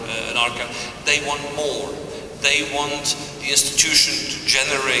or an archive. They want more. They want the institution to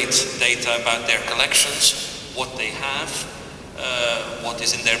generate data about their collections, what they have, what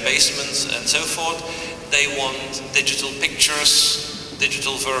is in their basements and so forth. They want digital pictures,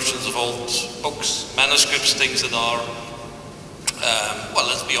 digital versions of old books, manuscripts, things that are well,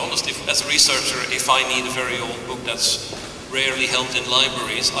 let's be honest, as a researcher, if I need a very old book that's rarely held in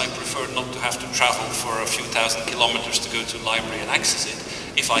libraries, I prefer not to have to travel for a few thousand kilometers to go to a library and access it.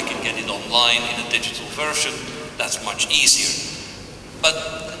 If I can get it online in a digital version, that's much easier. But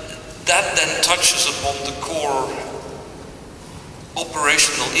that then touches upon the core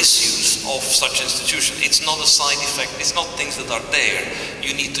operational issues of such institutions. It's not a side effect, it's not things that are there,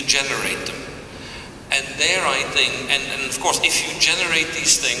 you need to generate them. And there I think, and of course if you generate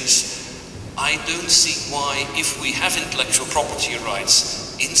these things, I don't see why, if we have intellectual property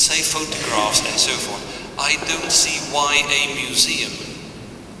rights in, say, photographs and so forth, I don't see why a museum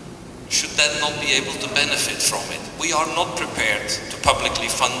should then not be able to benefit from it. We are not prepared to publicly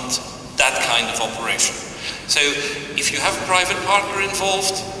fund that kind of operation. So if you have a private partner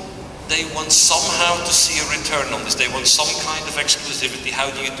involved, they want somehow to see a return on this. They want some kind of exclusivity.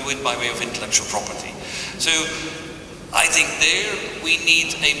 How do you do it? By way of intellectual property. So I think there we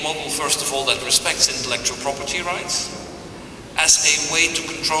need a model, first of all, that respects intellectual property rights as a way to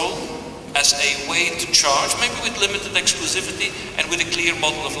control, as a way to charge, maybe with limited exclusivity and with a clear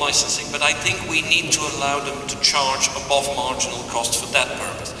model of licensing. But I think we need to allow them to charge above marginal cost for that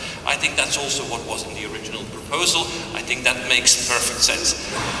purpose. I think that's also what was in the original proposal. proposal. I think that makes perfect sense.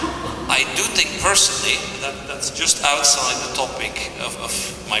 I do think personally that's just outside the topic of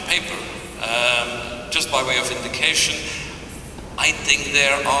my paper. Just by way of indication, I think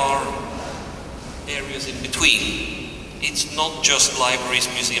there are areas in between. It's not just libraries,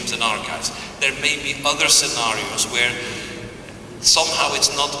 museums and archives. There may be other scenarios where somehow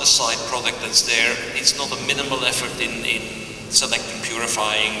it's not a side product that's there, it's not a minimal effort in selecting,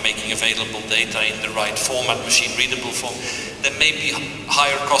 purifying, making available data in the right format, machine readable form. There may be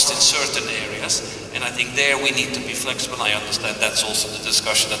higher cost in certain areas, and I think there we need to be flexible. I understand that's also the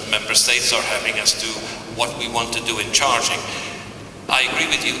discussion that member states are having as to what we want to do in charging. I agree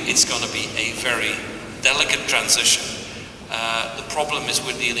with you, it's going to be a very delicate transition. The problem is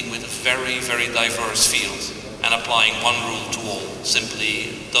we're dealing with a very, very diverse field, and applying one rule to all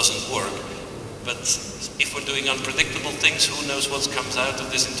simply doesn't work. But if we're doing unpredictable things, who knows what comes out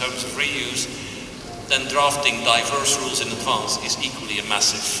of this in terms of reuse, then drafting diverse rules in advance is equally a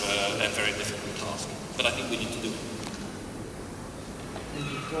massive and very difficult task. But I think we need to do it.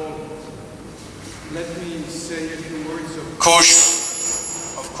 Let me say a few words of caution,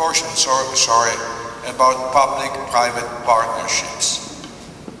 about public-private partnerships.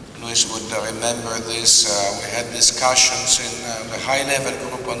 Luis would remember this. We had discussions in the high-level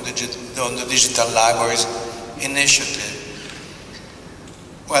group on the Digital Libraries Initiative.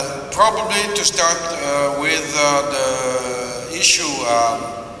 Well, probably to start with the issue,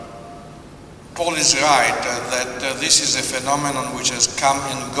 Paul is right that this is a phenomenon which has come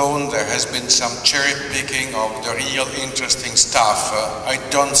and gone. There has been some cherry-picking of the real interesting stuff. I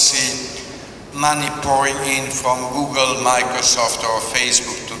don't see money pouring in from Google, Microsoft or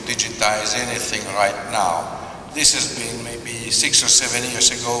Facebook to digitize anything right now. This has been maybe 6 or 7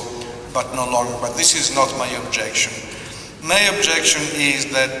 years ago, but no longer. But this is not my objection. My objection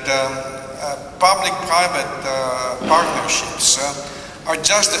is that public-private partnerships are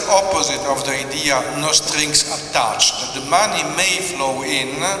just the opposite of the idea no strings attached. The money may flow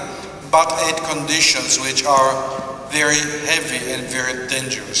in, but at conditions which are very heavy and very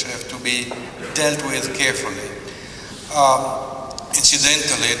dangerous, have to be dealt with carefully.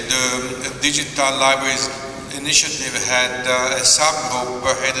 Incidentally, the Digital Libraries Initiative had a subgroup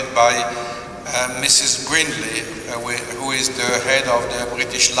headed by Mrs. Brindley, who is the head of the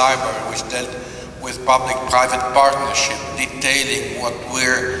British Library, which dealt with public-private partnership, detailing what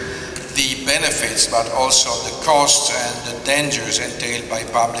were the benefits, but also the costs and the dangers entailed by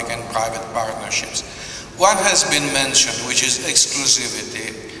public and private partnerships. One has been mentioned, which is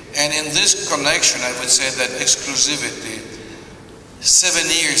exclusivity. And in this connection, I would say that exclusivity, 7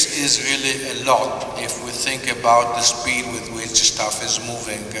 years is really a lot if we think about the speed with which stuff is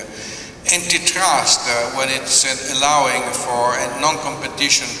moving. Antitrust, when it's allowing for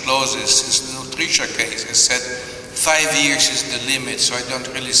non-competition clauses, is the Nutricia case, has said 5 years is the limit, so I don't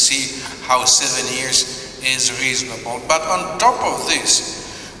really see how 7 years is reasonable. But on top of this,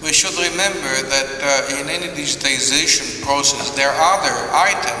 we should remember that in any digitization process, there are other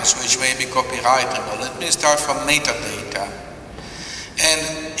items which may be copyrightable. Let me start from metadata. And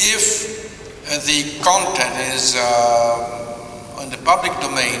if the content is in the public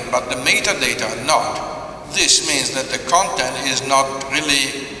domain, but the metadata are not, this means that the content is not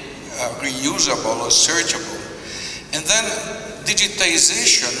really reusable or searchable. And then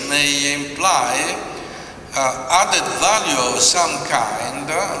digitization may imply added value of some kind,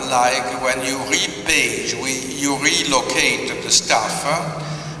 like when you repage, you relocate the stuff,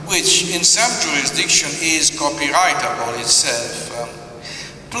 which in some jurisdiction is copyrightable itself.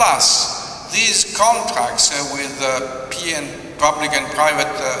 Plus, these contracts with public and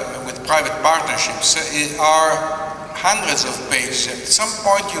private, with private partnerships are hundreds of pages. At some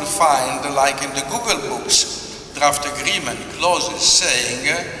point you'll find, like in the Google Books, draft agreement clauses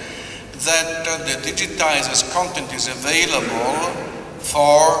saying that the digitizer's content is available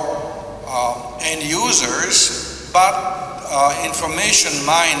for end users, but information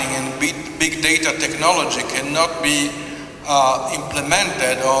mining and big data technology cannot be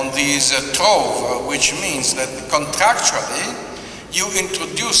implemented on these trove, which means that contractually you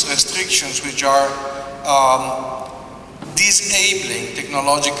introduce restrictions which are disabling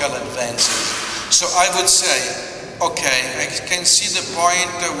technological advances. So I would say, okay, I can see the point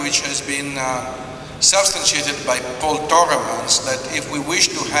which has been substantiated by Paul Torremans, that if we wish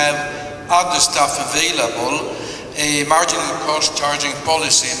to have other stuff available, a marginal cost charging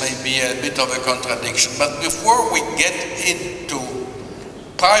policy may be a bit of a contradiction. But before we get into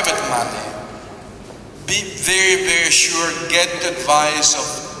private money, be very, very sure, get advice of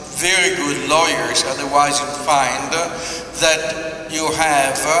very good lawyers, otherwise you'll find that you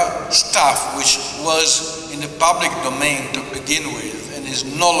have stuff which was in the public domain to begin with and is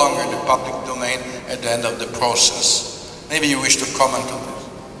no longer in the public domain at the end of the process. Maybe you wish to comment on this.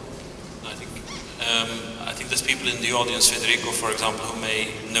 I think there's people in the audience, Federico, for example, who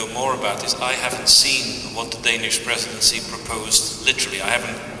may know more about this. I haven't seen what the Danish presidency proposed, literally. I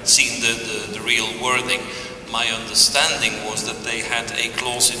haven't seen the real wording. My understanding was that they had a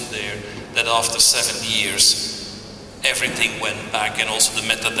clause in there that after 7 years, everything went back, and also the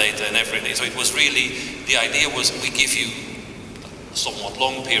metadata and everything. So it was really, the idea was we give you a somewhat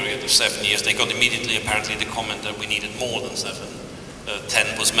long period of 7 years. They got immediately, apparently, the comment that we needed more than 7.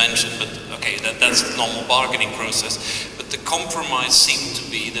 10 was mentioned, but okay, that's a normal bargaining process. But the compromise seemed to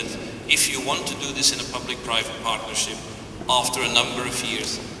be that if you want to do this in a public-private partnership, after a number of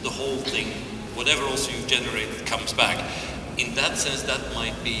years, the whole thing, whatever also you've generated, comes back. In that sense, that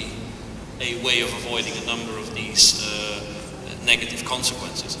might be a way of avoiding a number of these negative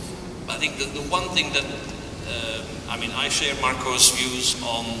consequences. But I think the one thing that, I mean, I share Marco's views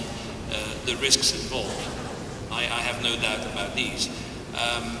on the risks involved. I have no doubt about these.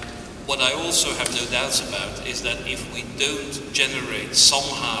 What I also have no doubts about is that if we don't generate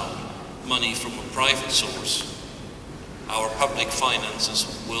somehow money from a private source, our public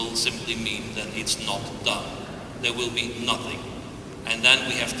finances will simply mean that it's not done. There will be nothing. And then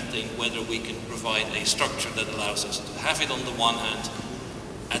we have to think whether we can provide a structure that allows us to have it on the one hand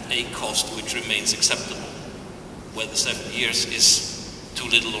at a cost which remains acceptable. Whether 7 years is too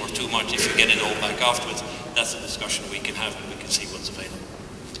little or too much, if you get it all back afterwards, that's a discussion we can have and we can see what's available.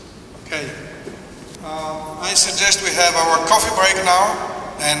 Okay. I suggest we have our coffee break now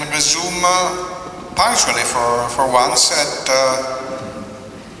and resume punctually for once at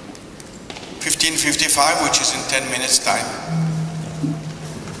 15:55, which is in 10 minutes time.